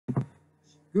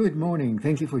Good morning.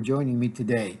 Thank you for joining me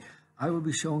today. I will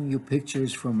be showing you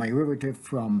pictures from my river trip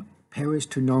from Paris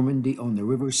to Normandy on the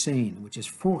River Seine, which is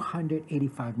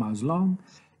 485 miles long.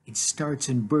 It starts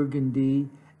in Burgundy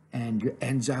and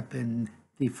ends up in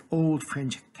the old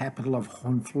French capital of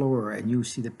Honfleur, and you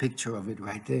see the picture of it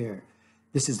right there.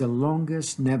 This is the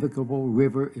longest navigable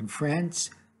river in France.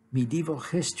 Medieval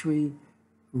history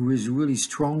was really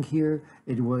strong here.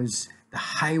 It was the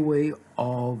highway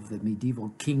of the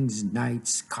medieval kings,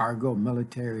 knights, cargo,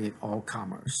 military, and all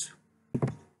commerce.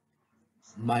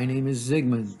 My name is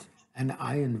Zygmunt, and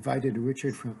I invited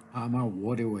Richard from AMA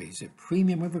Waterways, a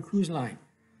premium river cruise line,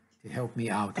 to help me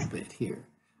out a bit here.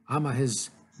 AMA has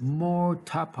more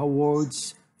top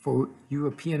awards for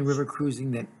European river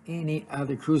cruising than any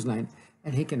other cruise line,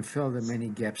 and he can fill the many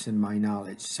gaps in my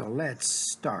knowledge. So let's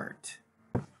start.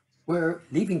 We're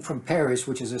leaving from Paris,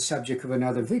 which is a subject of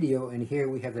another video, and here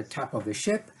we have the top of the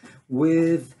ship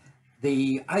with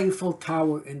the Eiffel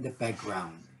Tower in the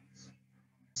background.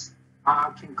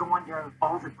 Can go under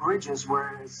all the bridges,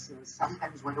 whereas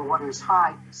sometimes when the water is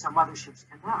high, some other ships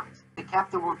cannot. The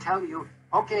captain will tell you,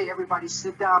 okay, everybody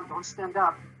sit down, don't stand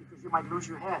up, because you might lose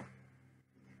your head.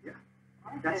 Yeah,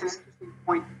 that's an interesting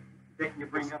point that you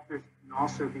bring up there, and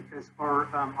also because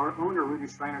our owner,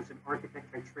 Rudy Schreiner, is an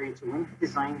architect by trade, so when he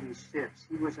designed these ships,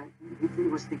 he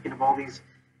was thinking of all these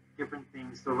different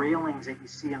things. The railings that you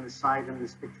see on the side in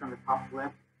this picture on the top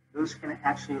left, those can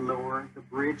actually lower. The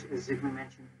bridge, as Zygmunt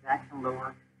mentioned, that can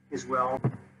lower as well.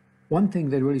 One thing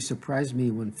that really surprised me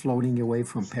when floating away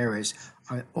from Paris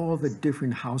are all the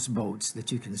different houseboats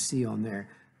that you can see on there.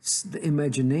 The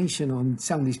imagination on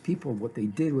some of these people, what they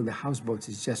did with the houseboats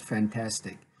is just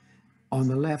fantastic. On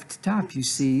the left top, you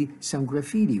see some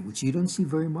graffiti, which you don't see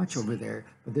very much over there,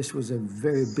 but this was a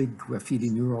very big graffiti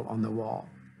mural on the wall.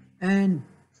 And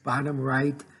bottom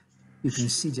right, you can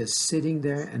see just sitting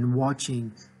there and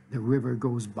watching the river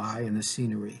goes by and the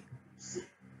scenery.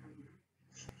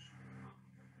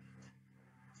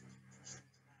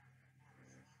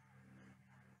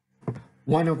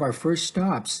 One of our first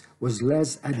stops was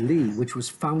Les Adlis, which was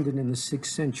founded in the 6th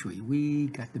century. We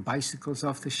got the bicycles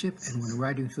off the ship and went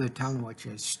riding through the town, which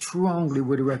I strongly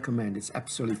would recommend. It's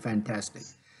absolutely fantastic.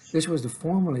 This was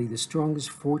formerly the strongest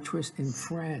fortress in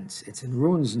France. It's in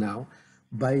ruins now.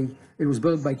 It was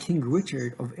built by King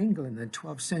Richard of England in the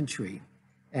 12th century,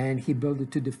 and he built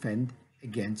it to defend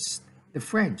against the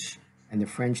French. And the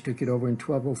French took it over in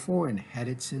 1204 and had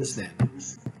it since then.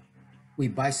 We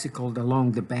bicycled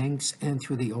along the banks and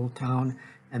through the old town,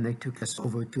 and they took us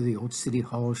over to the old city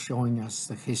hall, showing us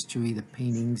the history, the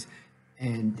paintings,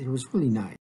 and it was really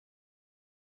nice.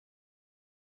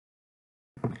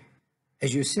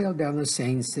 As you sail down the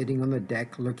Seine, sitting on the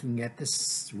deck, looking at the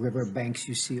river banks,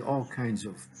 you see all kinds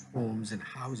of homes and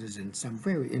houses and some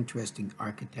very interesting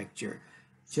architecture.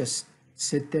 Just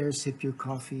sit there, sip your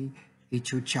coffee,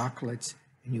 eat your chocolates,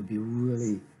 and you'll be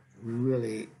really,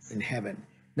 really in heaven.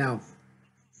 Now,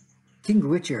 King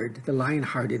Richard, the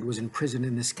Lion-Hearted, was imprisoned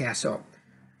in this castle.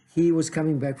 He was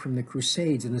coming back from the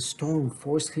Crusades, and a storm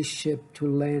forced his ship to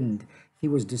land. He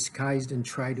was disguised and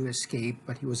tried to escape,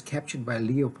 but he was captured by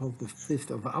Leopold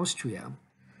V of Austria.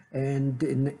 And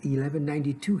in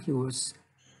 1192, he was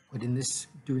put in this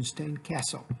Dürnstein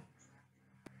castle.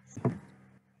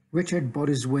 Richard bought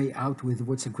his way out with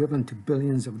what's equivalent to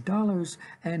billions of dollars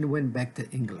and went back to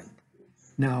England.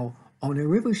 Now, on a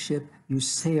river ship, you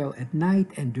sail at night,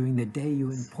 and during the day you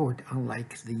in port,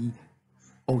 unlike the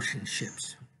ocean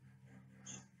ships.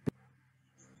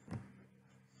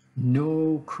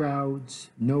 No crowds,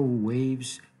 no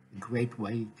waves, a great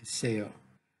way to sail.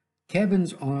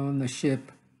 Cabins on the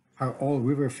ship are all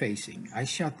river facing. I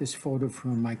shot this photo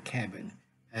from my cabin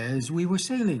as we were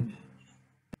sailing.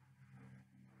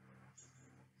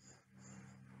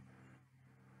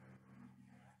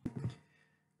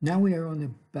 Now we are on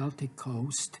the Baltic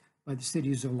coast by the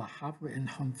cities of Le Havre and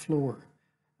Honfleur.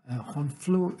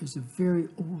 Honfleur is a very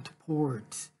old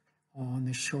port on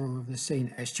the shore of the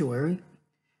Seine estuary,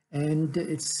 and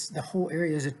the whole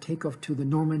area is a takeoff to the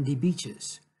Normandy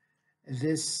beaches.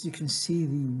 This, you can see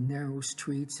the narrow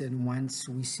streets, and once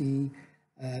we see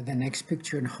the next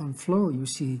picture in Honfleur, you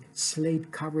see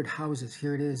slate-covered houses.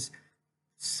 Here it is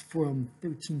from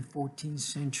 13th, 14th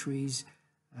centuries.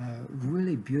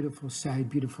 Really beautiful side,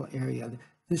 beautiful area.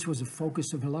 This was a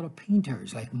focus of a lot of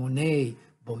painters like Monet,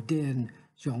 Bodin,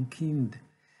 Jonquière.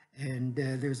 And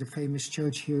there's a famous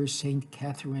church here, St.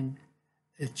 Catherine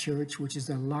Church, which is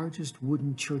the largest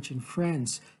wooden church in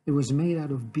France. It was made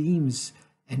out of beams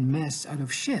and masts out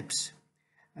of ships.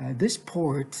 This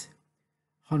port,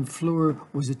 Honfleur,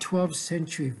 was a 12th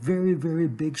century, very, very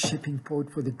big shipping port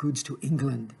for the goods to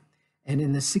England. And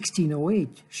in the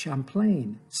 1608,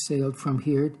 Champlain sailed from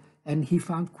here and he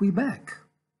found Quebec.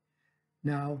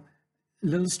 Now,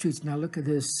 little streets. Now look at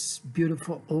this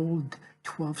beautiful old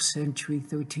 12th century,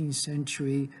 13th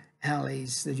century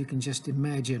alleys that you can just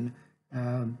imagine.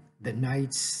 The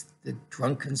knights, the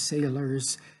drunken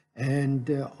sailors, and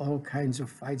all kinds of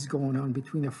fights going on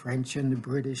between the French and the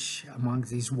British among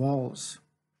these walls.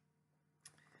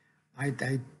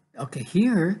 Okay,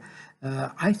 here,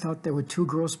 I thought there were two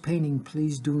girls painting,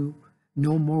 "Please do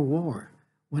no more war."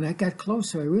 When I got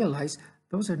closer, I realized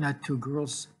those are not two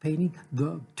girls painting.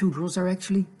 The two girls are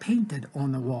actually painted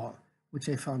on the wall, which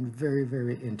I found very,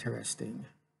 very interesting.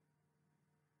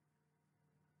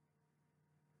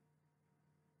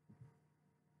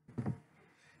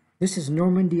 This is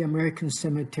Normandy American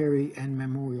Cemetery and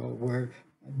Memorial, where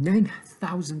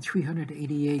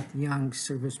 9,388 young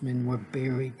servicemen were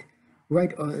buried.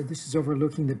 Right, this is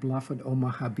overlooking the bluff at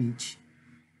Omaha Beach.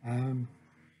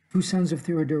 Two sons of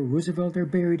Theodore Roosevelt are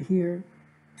buried here.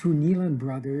 Two Nealon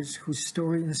brothers, whose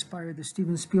story inspired the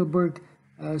Steven Spielberg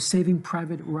Saving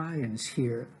Private Ryan's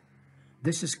here.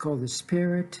 This is called The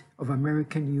Spirit of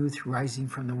American Youth Rising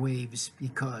from the Waves,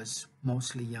 because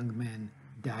mostly young men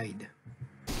died.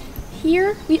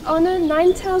 Here we honor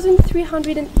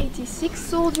 9,386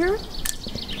 soldiers,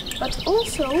 but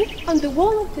also on the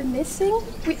wall of the missing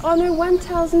we honor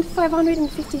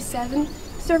 1,557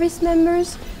 service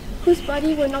members whose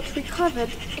bodies were not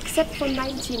recovered except for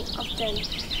 19 of them.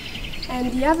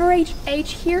 And the average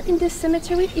age here in this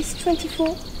cemetery is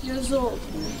 24 years old.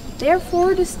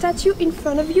 Therefore, the statue in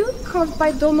front of you, carved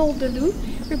by Donald DeLue,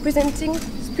 representing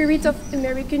Spirit of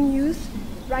American Youth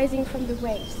Rising from the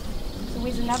Waves. So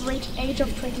with an average age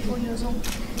of 24 years old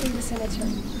in the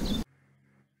cemetery.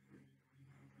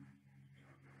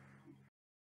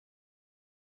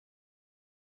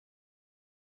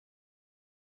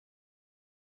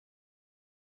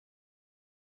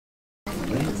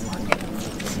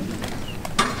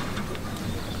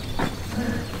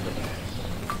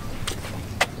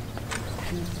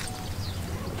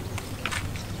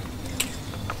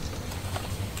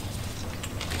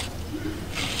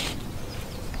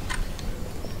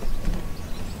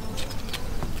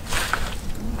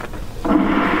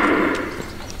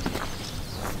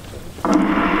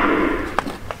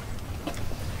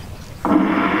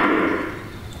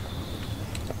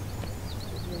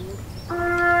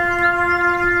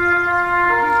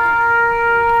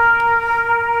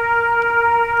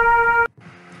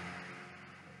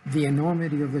 The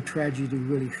enormity of the tragedy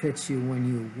really hits you when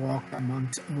you walk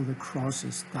amongst all the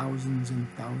crosses, thousands and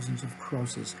thousands of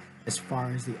crosses, as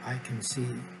far as the eye can see.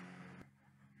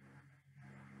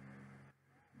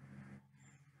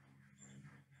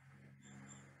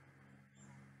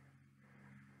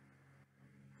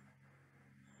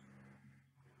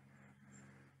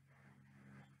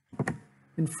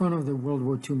 In front of the World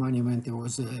War II monument, there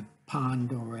was a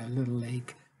pond or a little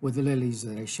lake with the lilies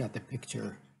that I shot the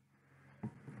picture.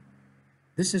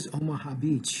 This is Omaha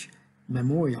Beach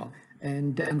Memorial,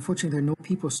 and unfortunately there are no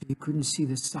people, so you couldn't see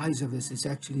the size of this. It's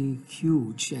actually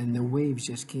huge, and the waves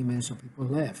just came in, so people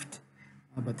left.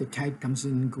 But the tide comes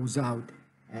in and goes out,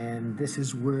 and this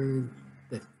is where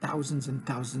the thousands and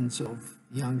thousands of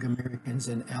young Americans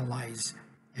and allies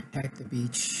attacked the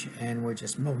beach and were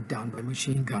just mowed down by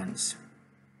machine guns.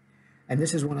 And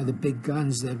this is one of the big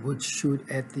guns that would shoot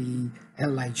at the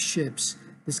Allied ships.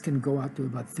 This can go out to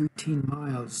about 13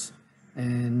 miles.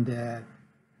 And there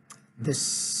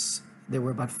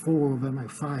were about 4 of them, or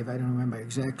 5, I don't remember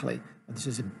exactly. But this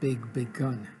is a big, big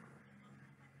gun.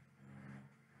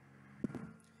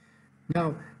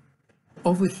 Now,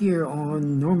 over here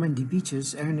on Normandy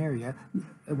beaches, an area,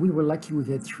 we were lucky we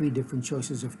had 3 different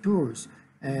choices of tours.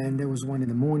 And there was one in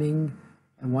the morning,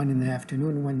 and one in the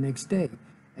afternoon, and one next day.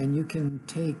 And you can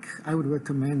take, I would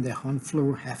recommend the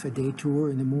Honfleur half-a-day tour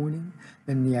in the morning.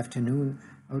 Then in the afternoon,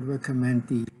 I would recommend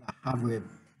the Le Havre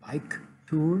bike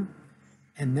tour.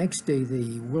 And next day,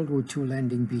 the World War II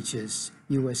landing beaches,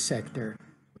 US sector,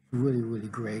 really, really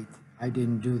great. I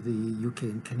didn't do the UK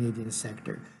and Canadian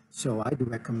sector, so I do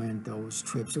recommend those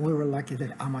trips. And we were lucky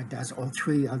that Ahmad does all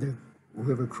 3 other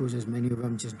river cruises. Many of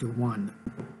them just do 1,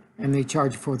 and they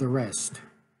charge for the rest.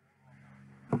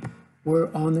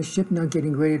 We're on the ship now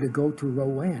getting ready to go to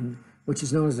Rouen, which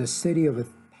is known as the City of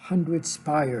 100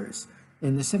 Spires.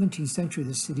 In the 17th century,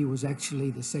 the city was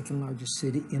actually the 2nd largest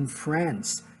city in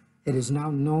France. It is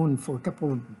now known for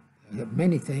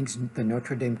many things: the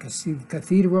Notre Dame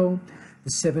Cathedral,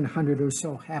 the 700 or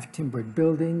so half-timbered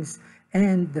buildings,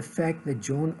 and the fact that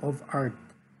Joan of Arc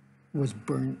was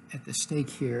burned at the stake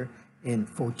here in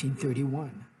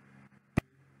 1431.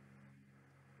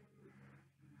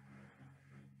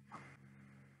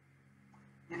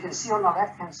 You can see on the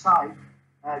left-hand side,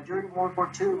 during World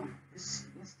War II, this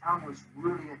town was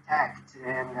really attacked,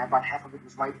 and about half of it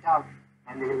was wiped out.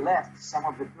 And they left some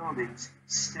of the buildings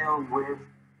still with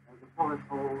the bullet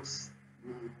holes,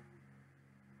 the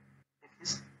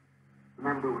history.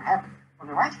 Remember what happened. On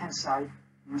the right-hand side,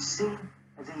 you see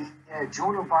the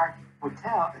Joan of Arc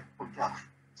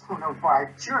Joan of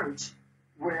Arc Church,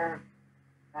 where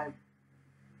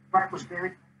Arc was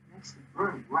buried next to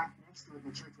burned right next to it.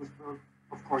 The church was built,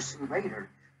 of course, later.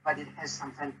 But it has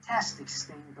some fantastic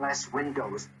stained glass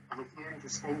windows. And if you're into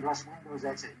stained glass windows,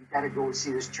 that's it. You got to go and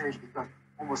see this church, because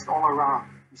almost all around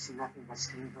you see nothing but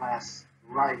stained glass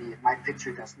variety, and my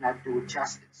picture does not do it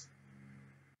justice.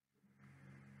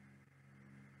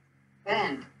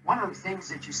 And one of the things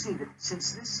that you see, that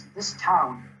since this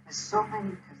town has so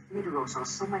many cathedrals or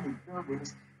so many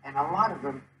buildings, and a lot of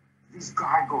them, these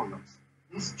gargoyles,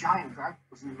 these giant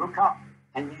gargoyles, you look up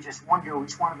and you just wonder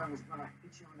which one of them is going to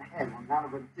hit you in the head. Well, none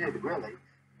of them did, really.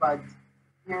 But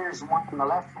here's one on the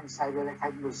left-hand side that I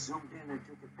kind of zoomed in and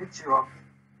took a picture of.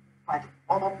 But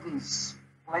all these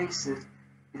places,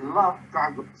 they love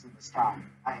gargoyles in this town.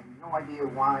 I have no idea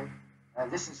why.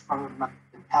 This is from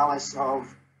the Palace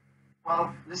of,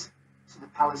 well, this is the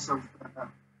Palace of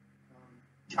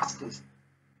Justice.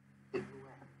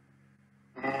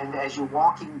 And as you're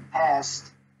walking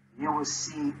past, you will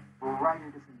see a variety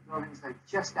of different buildings that are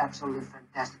just absolutely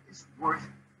fantastic. It's worth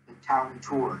the town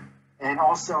tour. And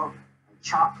also a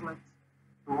chocolate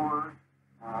tour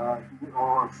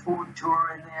or a food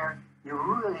tour in there. You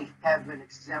really have an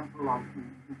example of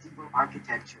medieval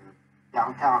architecture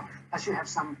downtown. Plus you have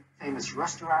some famous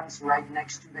restaurants right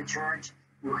next to the church.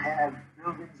 You have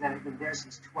buildings that have been there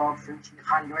since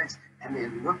 1300s, and they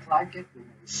look like it. They're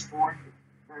restored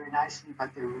very nicely,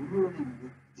 but they're really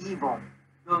medieval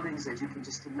buildings that you can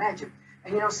just imagine.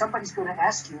 And you know, somebody's going to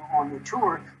ask you on the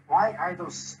tour, why are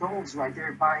those stones right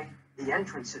there by the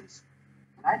entrances?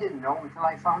 And I didn't know until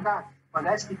I found out. Well,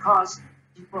 that's because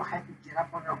people had to get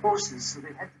up on their horses, so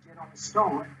they had to get on a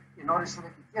stone in order so they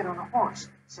could get on a horse.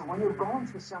 So when you're going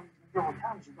to some medieval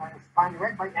towns, you're going to find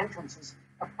right by entrances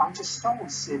a bunch of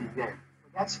stones sitting there.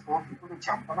 Well, that's for people to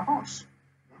jump on a horse.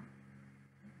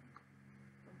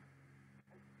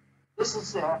 This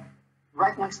is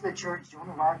right next to the church. Joan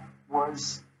of Arc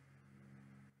was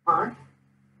burned,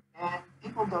 and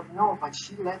people don't know, but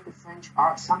she led the French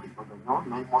army. Some people don't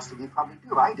know, most of you probably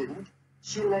do. I didn't.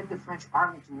 She led the French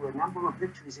army to a number of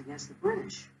victories against the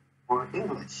British or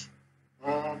English,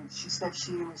 and she said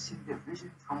she received a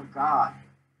vision from God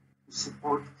to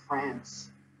support France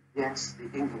against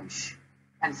the English.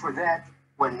 And for that,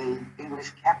 when the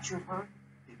English captured her,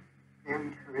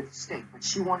 buried her at the stake. But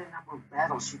she won a number of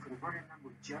battles. She converted a number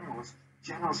of generals.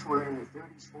 Generals who were in the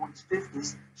 30s, 40s,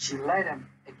 50s. She led them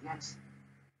against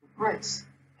the Brits.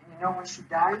 And you know when she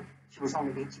died? She was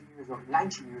only 18 years old,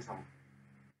 19 years old.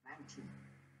 19.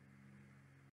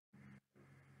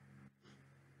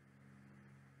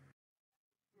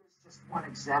 Here's just one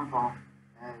example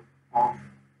of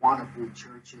one of the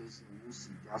churches, and you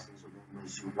see dozens of them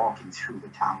as you're walking through the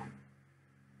town.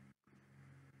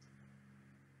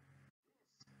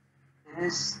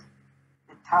 Is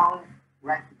the town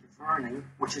right at Verney,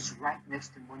 which is right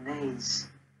next to Monet's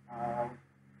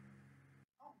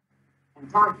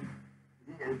garden.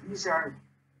 These are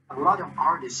a lot of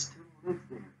artists who live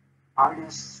there.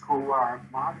 Artists who are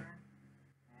modern,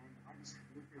 and artists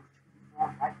who live there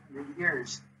for 300, 400, 500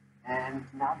 years. And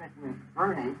now that we're in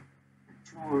Verney,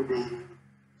 the tour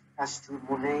us to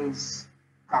Monet's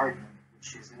garden,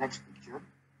 which is the next picture.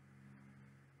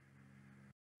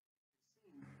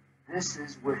 This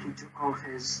is where he took all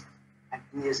his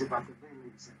ideas about the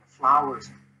lilies and the flowers.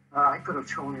 I could have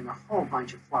thrown in a whole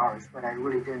bunch of flowers, but I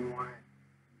really didn't want to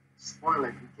spoil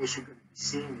it in case you're going to be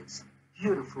seeing it. Some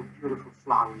beautiful, beautiful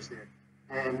flowers there.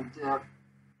 And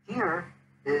here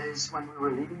is when we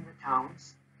were leaving the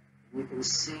towns. You can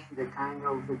see the kind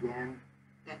of, again,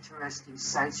 interesting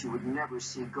sights you would never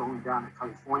see going down the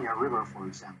California River, for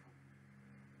example.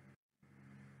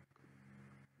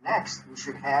 Next, we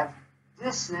should have,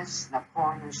 this is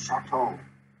Napoleon's Chateau.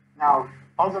 Now,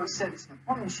 although it said it's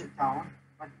Napoleon's Chateau,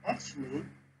 but actually,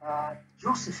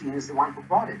 Josephine is the one who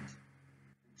bought it.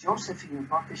 Josephine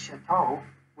bought the chateau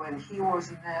when he was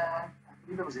in, I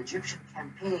believe it was Egyptian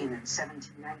campaign in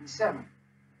 1797.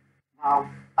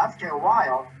 Now, after a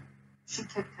while, she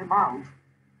kicked him out,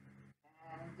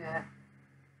 and he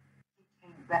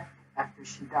came back after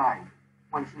she died,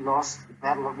 when he lost the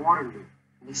Battle of Waterloo.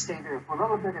 And he stayed there for a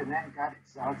little bit and then got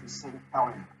exiled to St.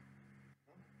 Helena.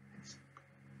 Okay.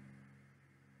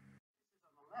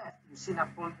 On the left, you see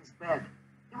Napoleon's bed.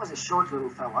 He was a short little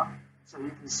fella, So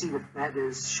you can see the bed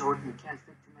is short and you can't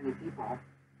fit too many people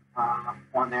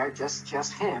on there,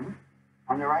 just him.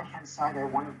 On the right-hand side are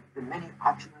one of the many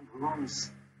opulent rooms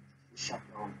in the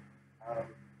chateau.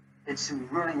 It's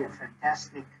really a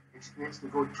fantastic experience to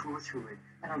go tour through it.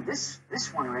 And on this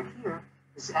one right here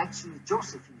is actually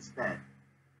Josephine's bed.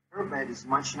 Her bed is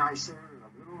much nicer,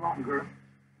 a little longer.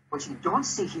 What you don't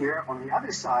see here on the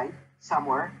other side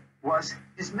somewhere was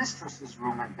his mistress's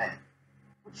room and bed,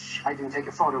 which I didn't take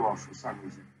a photo of for some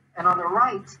reason. And on the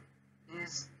right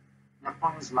is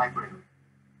Napoleon's library.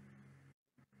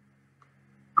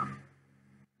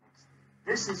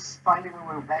 This is finally when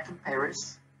we were back in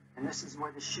Paris, and this is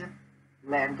where the ship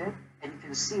landed. And you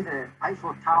can see the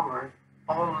Eiffel Tower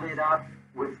all lit up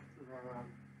with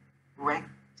great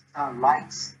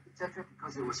lights, etc.,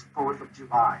 because it was 4th of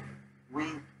July. We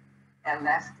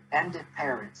ended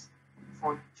Paris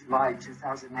 4th of July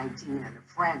 2019, and the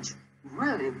French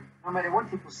really, no matter what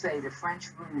people say, the French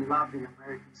really love the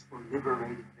Americans for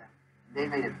liberating them. They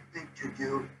made a big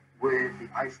to-do with the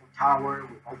Eiffel Tower,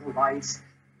 with all the lights,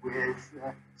 with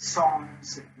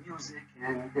songs and music,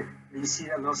 and you see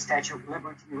that little Statue of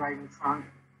Liberty right in front.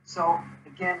 So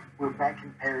again, we're back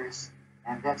in Paris,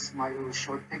 and that's my little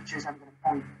short pictures. I'm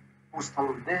going to post all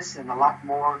of this and a lot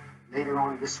more later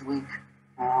on this week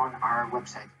on our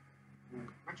website.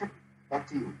 Richard, back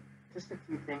to you. Just a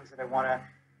few things that I want to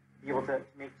be able to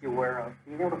make you aware of.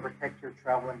 Being able to protect your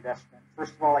travel investment.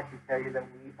 First of all, I can tell you that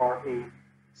we are a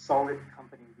solid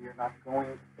company. We are not going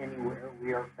anywhere.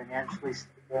 We are financially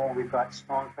stable. We've got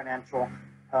strong financial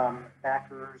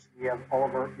backers. We have all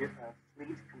of our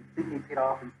fleet completely paid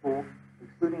off in full,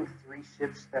 including 3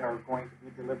 ships that are going to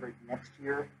be delivered next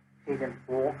year, paid in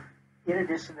full. In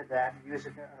addition to that, you as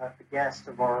a guest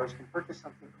of ours can purchase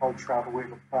something called Travel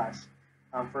Waiver Plus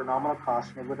for a nominal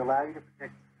cost, and it would allow you to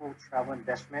protect full travel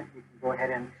investment. You can go ahead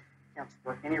and cancel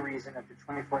for any reason up to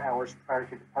 24 hours prior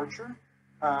to departure.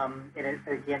 And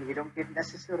again, you don't get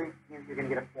necessarily, you're going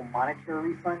to get a full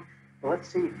monetary refund, but let's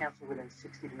say you cancel within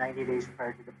 60 to 90 days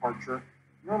prior to departure.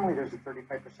 Normally there's a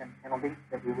 35% penalty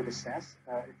that we would assess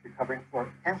if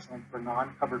you're canceling for a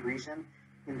non-covered reason.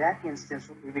 In that instance,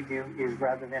 what we would do is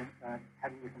rather than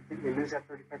having you completely lose that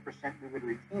 35%, we would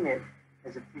retain it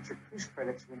as a future cruise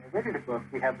credit. So when you're ready to book,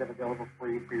 we have that available for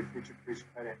you for your future cruise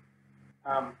credit.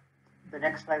 The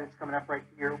next slide that's coming up right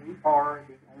here, we are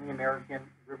the only American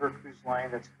river cruise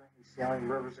line that's currently sailing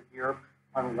the rivers of Europe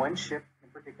on one ship in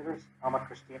particular, Alma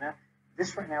Christina.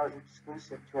 This right now is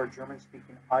exclusive to our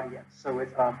German-speaking audience. So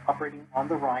it's operating on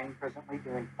the Rhine presently,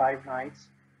 doing 5 nights,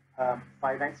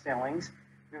 5-night sailings.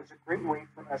 There's a great way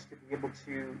for us to be able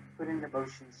to put into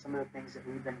motion some of the things that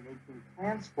we've been making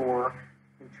plans for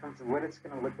in terms of what it's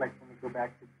going to look like when we go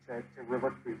back to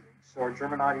river cruising. So our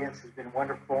German audience has been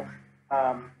wonderful.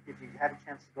 If you've had a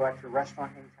chance to go out to a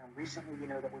restaurant in town recently, you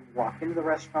know that when you walk into the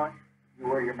restaurant, you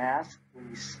wear your mask. When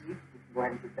you sleep, you can go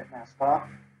ahead and get that mask off.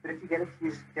 But if you get up to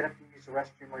use the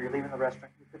restroom or you're leaving the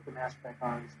restaurant, you put the mask back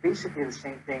on. It's basically the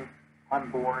same thing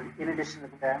on board. In addition to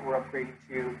that, we're upgrading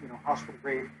to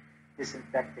hospital-grade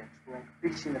disinfectants. We're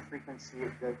increasing the frequency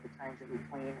of the times that we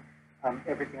clean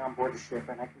everything on board the ship.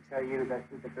 And I can tell you that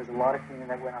there's a lot of cleaning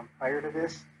that went on prior to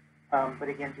this. But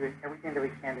again, doing everything that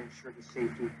we can to ensure the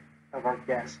safety of our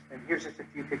guests. And here's just a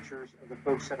few pictures of the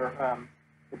folks that are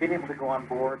have been able to go on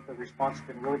board. The response has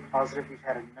been really positive. We've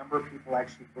had a number of people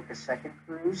actually book a second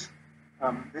cruise.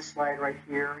 This slide right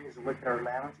here is a look at our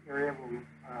lounge area where we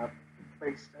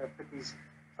put these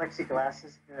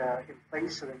plexiglasses in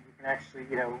place so that you can actually,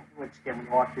 once again, when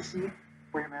you walk the seat,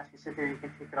 wear your mask, you sit there, you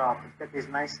can take it off. It's got these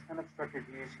nice unobstructed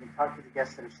views. You can talk to the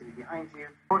guests that are sitting behind you.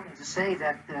 Important to say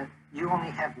that you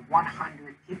only have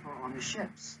 100 people on the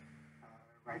ships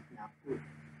right now.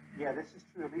 Yeah, this is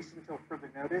true, at least until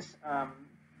further notice.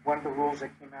 One of the rules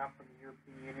that came out from the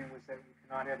European Union was that you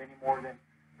cannot have any more than,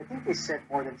 I think they said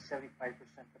more than 75%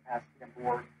 capacity on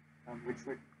board, which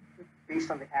would,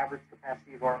 based on the average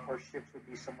capacity of our ships, would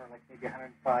be somewhere like maybe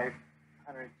 105,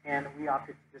 110. We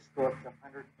opted to just go up to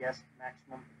 100 guests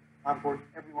maximum on board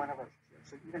every one of our ships.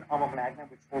 So even Alma Magna,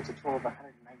 which holds a total of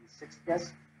 196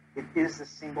 guests, it is the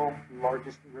single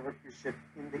largest river cruise ship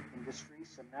in the industry.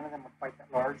 So none of them are quite that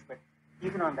large, but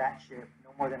even on that ship,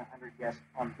 no more than 100 guests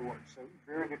on board. So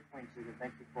very good point, Susan.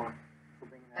 Thank you for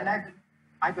bringing that up. And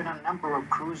I've been on a number of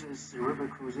cruises, river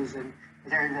cruises, and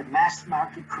there are the mass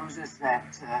market cruises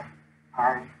that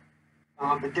are a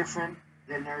little bit different.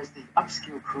 Then there's the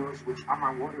upscale cruise, which on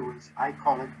my waterways, I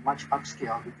call it much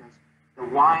upscale because the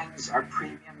wines are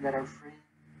premium that are free.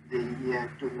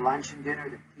 During lunch and dinner,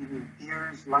 the premium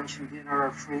beers, lunch and dinner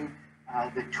are free.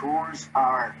 The tours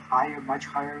are higher, much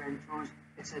higher end tours.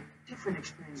 it's a different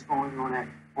experience going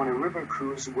on a river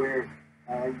cruise where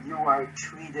you are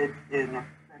treated in a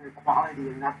better quality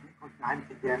and not nickel-dime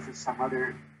to death as some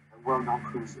other well-known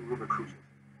river cruises.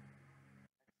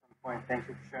 Point. Thank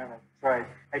you for sharing that. That's right.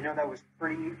 I know that was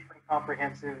pretty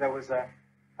comprehensive. That was a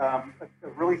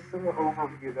really thorough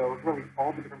overview, though, of really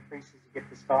all the different places you get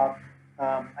to stop.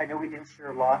 I know we didn't share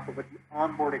a lot of what the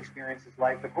onboard experience is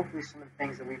like, but hopefully some of the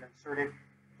things that we've inserted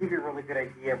give you a really good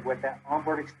idea of what that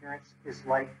onboard experience is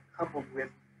like, coupled with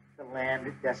the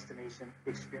land destination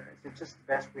experience. It's just the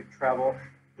best way to travel.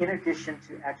 In addition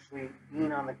to actually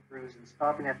being on the cruise and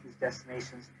stopping at these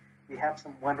destinations, we have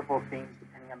some wonderful things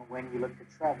depending on when you look to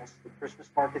travel. So the Christmas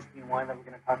markets being one that we're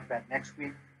going to talk about next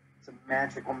week. It's a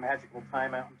magical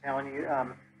time, I'm telling you.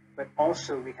 But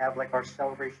also we have like our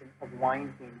celebration of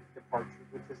wine theme departure,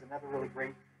 which is another really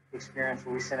great experience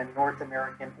where we send a North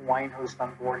American wine host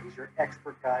on board. He's your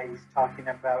expert guy. He's talking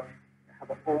about how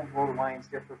the old world wines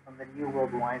differ from the new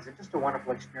world wines, and just a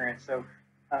wonderful experience. So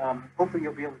hopefully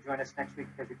you'll be able to join us next week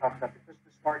as we talk about the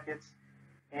Christmas markets.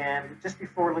 And just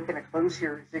before looking to close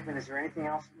here, Zygmunt, is there anything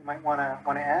else you might want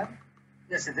to add?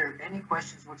 Yes, if there are any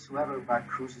questions whatsoever about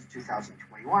cruises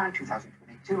 2021,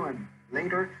 2022, and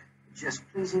later, just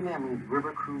please email me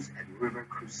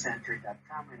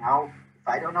rivercruise@rivercruisecenter.com, and if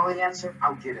I don't know the answer,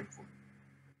 I'll get it for you.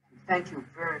 And thank you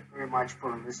very, very much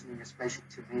for listening, especially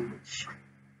to me, which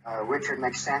Richard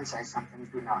makes sense. I sometimes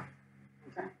do not.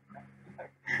 Okay.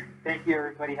 Thank you,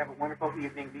 everybody. Have a wonderful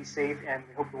evening. Be safe, and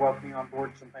we hope to welcome you on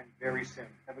board sometime very soon.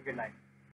 Have a good night.